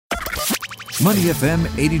Money FM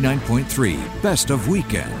 89.3, best of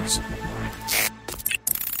weekends.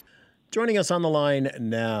 Joining us on the line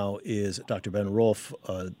now is Dr. Ben Rolfe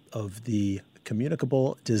of the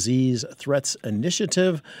Communicable Disease Threats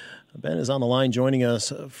Initiative. Ben is on the line joining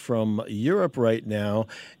us from Europe right now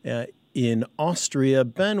in Austria.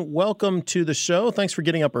 Ben, welcome to the show. Thanks for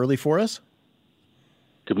getting up early for us.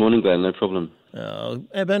 Good morning, Glenn. No problem.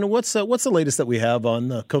 Ben, what's the latest that we have on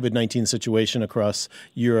the COVID-19 situation across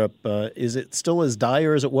Europe? Is it still as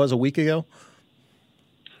dire as it was a week ago?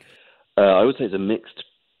 I would say it's a mixed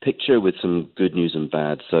picture with some good news and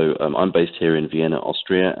bad. So I'm based here in Vienna,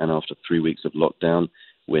 Austria, and after 3 weeks of lockdown,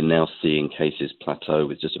 we're now seeing cases plateau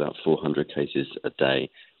with just about 400 cases a day,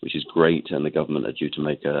 which is great. And the government are due to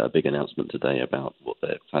make a big announcement today about what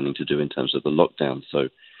they're planning to do in terms of the lockdown. So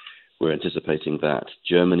we're anticipating that.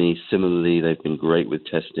 Germany, similarly, they've been great with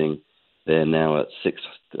testing. They're now at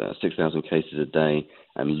 6,000 cases a day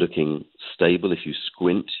and looking stable. If you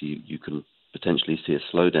squint, you can potentially see a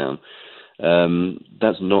slowdown.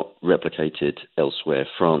 That's not replicated elsewhere.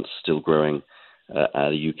 France still growing.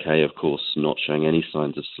 The UK, of course, not showing any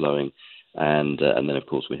signs of slowing. And then, of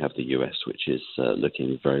course, we have the US, which is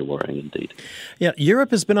looking very worrying indeed. Yeah,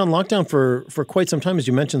 Europe has been on lockdown for quite some time, as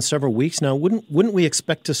you mentioned, several weeks now. Wouldn't we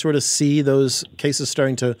expect to sort of see those cases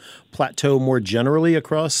starting to plateau more generally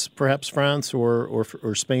across perhaps France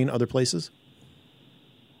or Spain, other places?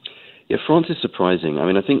 Yeah, France is surprising. I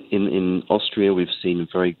mean, I think in Austria we've seen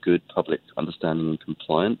very good public understanding and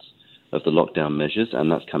compliance of the lockdown measures, and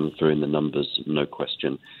that's coming through in the numbers, no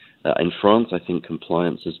question. In France, I think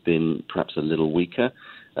compliance has been perhaps a little weaker,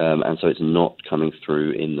 and so it's not coming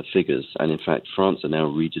through in the figures. And in fact, France are now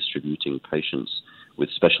redistributing patients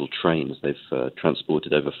with special trains. They've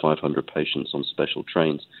transported over 500 patients on special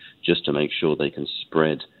trains just to make sure they can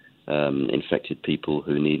spread infected people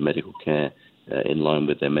who need medical care in line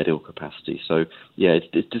with their medical capacity. So, yeah,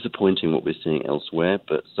 it's disappointing what we're seeing elsewhere,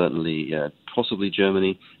 but certainly, possibly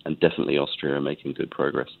Germany and definitely Austria are making good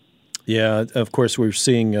progress. Yeah, of course, we're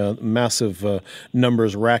seeing massive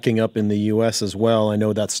numbers racking up in the U.S. as well. I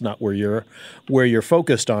know that's not where you're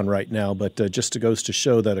focused on right now, but just goes to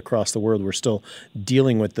show that across the world we're still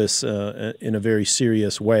dealing with this in a very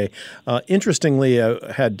serious way. Interestingly,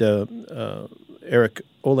 I had Eric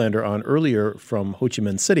Olander on earlier from Ho Chi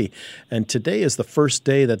Minh City, and today is the first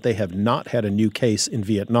day that they have not had a new case in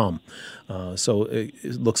Vietnam. So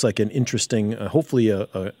it looks like an interesting, hopefully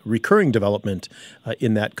a recurring development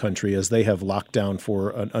in that country as they have locked down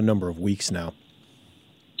for a number of weeks now.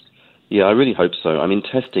 Yeah, I really hope so. I mean,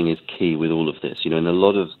 testing is key with all of this. You know, in a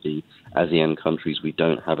lot of the ASEAN countries, we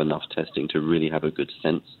don't have enough testing to really have a good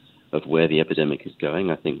sense of where the epidemic is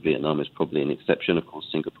going. I think Vietnam is probably an exception. Of course,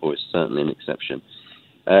 Singapore is certainly an exception.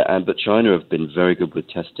 But China have been very good with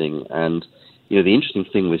testing. And, you know, the interesting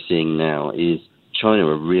thing we're seeing now is China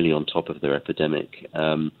are really on top of their epidemic.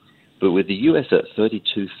 But with the US at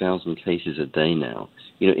 32,000 cases a day now,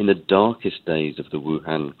 you know, in the darkest days of the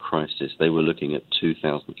Wuhan crisis, they were looking at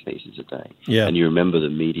 2,000 cases a day. Yeah. And you remember the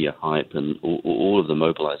media hype and all of the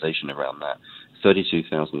mobilization around that.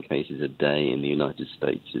 32,000 cases a day in the United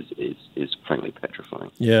States is frankly petrifying.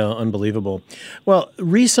 Yeah, unbelievable. Well,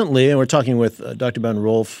 recently, and we're talking with Dr. Ben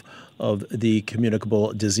Rolfe of the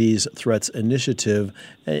Communicable Disease Threats Initiative,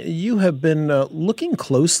 you have been looking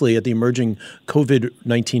closely at the emerging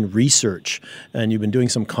COVID-19 research, and you've been doing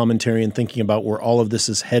some commentary and thinking about where all of this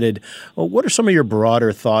is headed. What are some of your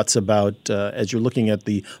broader thoughts about, as you're looking at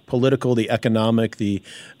the political, the economic, the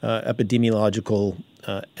epidemiological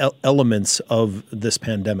elements of this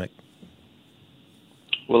pandemic?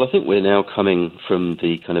 Well, I think we're now coming from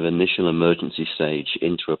the kind of initial emergency stage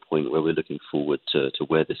into a point where we're looking forward to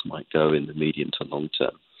where this might go in the medium to long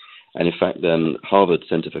term. And in fact, Harvard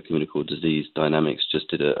Center for Communicable Disease Dynamics just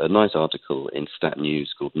did a nice article in Stat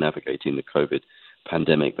News called Navigating the COVID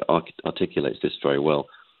Pandemic that articulates this very well.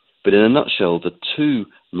 But in a nutshell, the two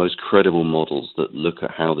most credible models that look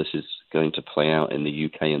at how this is going to play out in the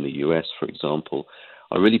UK and the US, for example,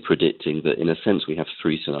 are really predicting that in a sense we have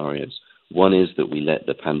three scenarios. One is that we let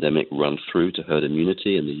the pandemic run through to herd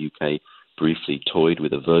immunity, and the UK briefly toyed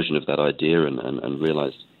with a version of that idea and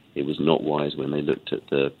realized it was not wise when they looked at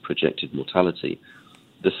the projected mortality.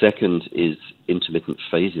 The second is intermittent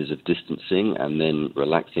phases of distancing and then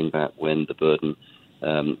relaxing that when the burden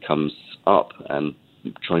comes up and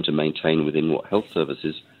trying to maintain within what health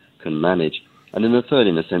services can manage. And then the third,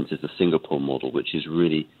 in a sense, is the Singapore model, which is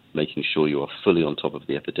really making sure you are fully on top of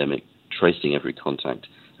the epidemic, tracing every contact,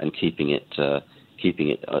 and keeping it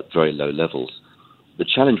at very low levels. The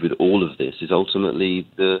challenge with all of this is ultimately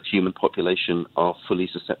the human population are fully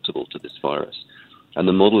susceptible to this virus. And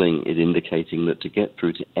the modeling is indicating that to get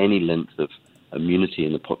through to any length of immunity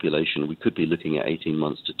in the population, we could be looking at 18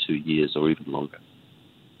 months to 2 years or even longer.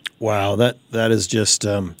 Wow, that is just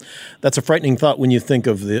that's a frightening thought when you think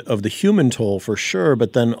of the human toll for sure,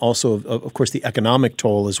 but then also of course the economic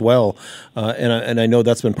toll as well. And I know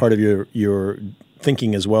that's been part of your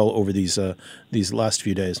thinking as well over these last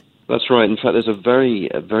few days. That's right. In fact, there's a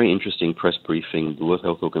very interesting press briefing. The World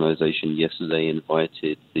Health Organization yesterday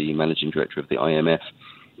invited the managing director of the IMF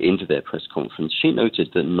into their press conference. She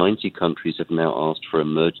noted that 90 countries have now asked for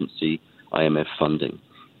emergency IMF funding.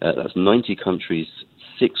 That's 90 countries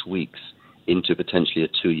 6 weeks into potentially a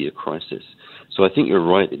 2-year crisis. So I think you're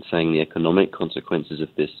right in saying the economic consequences of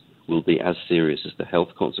this will be as serious as the health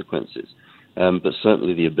consequences. But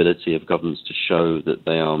certainly the ability of governments to show that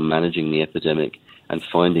they are managing the epidemic and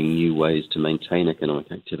finding new ways to maintain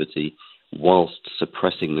economic activity whilst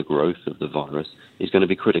suppressing the growth of the virus is going to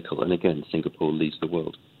be critical. And again, Singapore leads the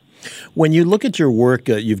world. When you look at your work,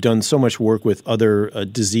 you've done so much work with other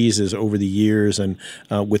diseases over the years, and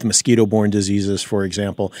with mosquito-borne diseases, for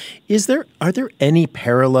example. Are there any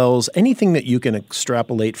parallels, anything that you can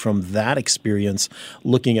extrapolate from that experience,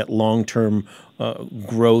 looking at long-term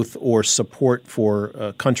growth or support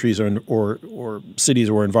for countries or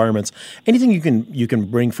cities or environments? Anything you can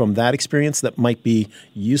bring from that experience that might be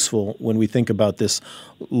useful when we think about this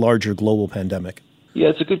larger global pandemic? Yeah,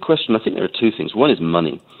 it's a good question. I think there are two things. One is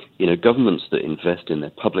money. Governments that invest in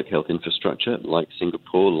their public health infrastructure, like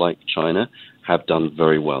Singapore, like China, have done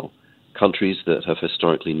very well. Countries that have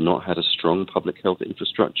historically not had a strong public health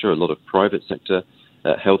infrastructure, a lot of private sector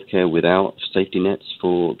healthcare without safety nets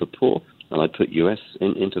for the poor, and I put US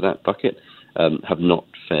into that bucket, have not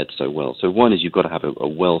fared so well. So one is you've got to have a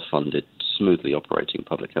well-funded, smoothly operating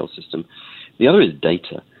public health system. The other is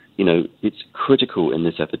data. It's critical in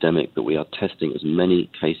this epidemic that we are testing as many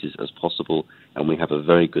cases as possible, and we have a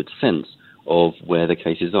very good sense of where the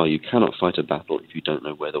cases are. You cannot fight a battle if you don't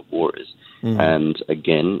know where the war is. Mm-hmm. And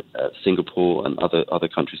again, Singapore and other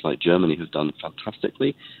countries like Germany have done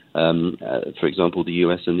fantastically. For example, the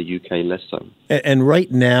US and the UK less so. And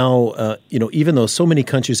right now, even though so many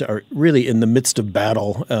countries are really in the midst of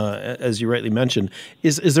battle, as you rightly mentioned,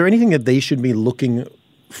 is there anything that they should be looking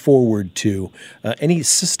forward to? Any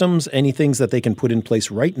systems, any things that they can put in place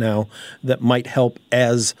right now that might help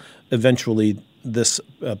as eventually this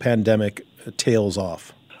pandemic tails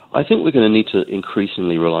off? I think we're going to need to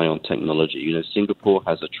increasingly rely on technology. Singapore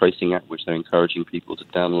has a tracing app which they're encouraging people to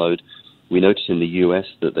download. We notice in the US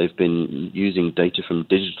that they've been using data from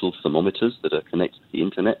digital thermometers that are connected to the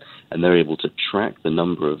internet, and they're able to track the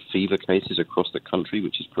number of fever cases across the country,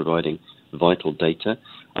 which is providing vital data.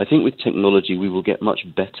 I think with technology, we will get much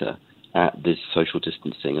better at this social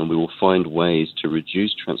distancing, and we will find ways to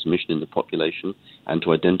reduce transmission in the population and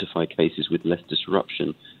to identify cases with less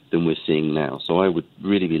disruption than we're seeing now. So I would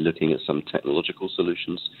really be looking at some technological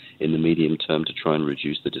solutions in the medium term to try and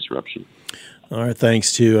reduce the disruption. All right,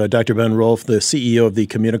 thanks to Dr. Ben Rolfe, the CEO of the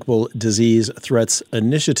Communicable Disease Threats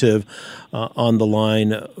Initiative, on the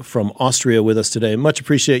line from Austria with us today. Much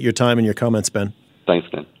appreciate your time and your comments, Ben. Thanks,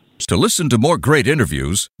 Glenn. To listen to more great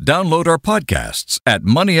interviews, download our podcasts at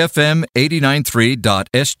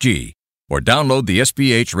moneyfm893.sg or download the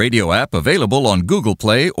SPH radio app available on Google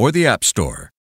Play or the App Store.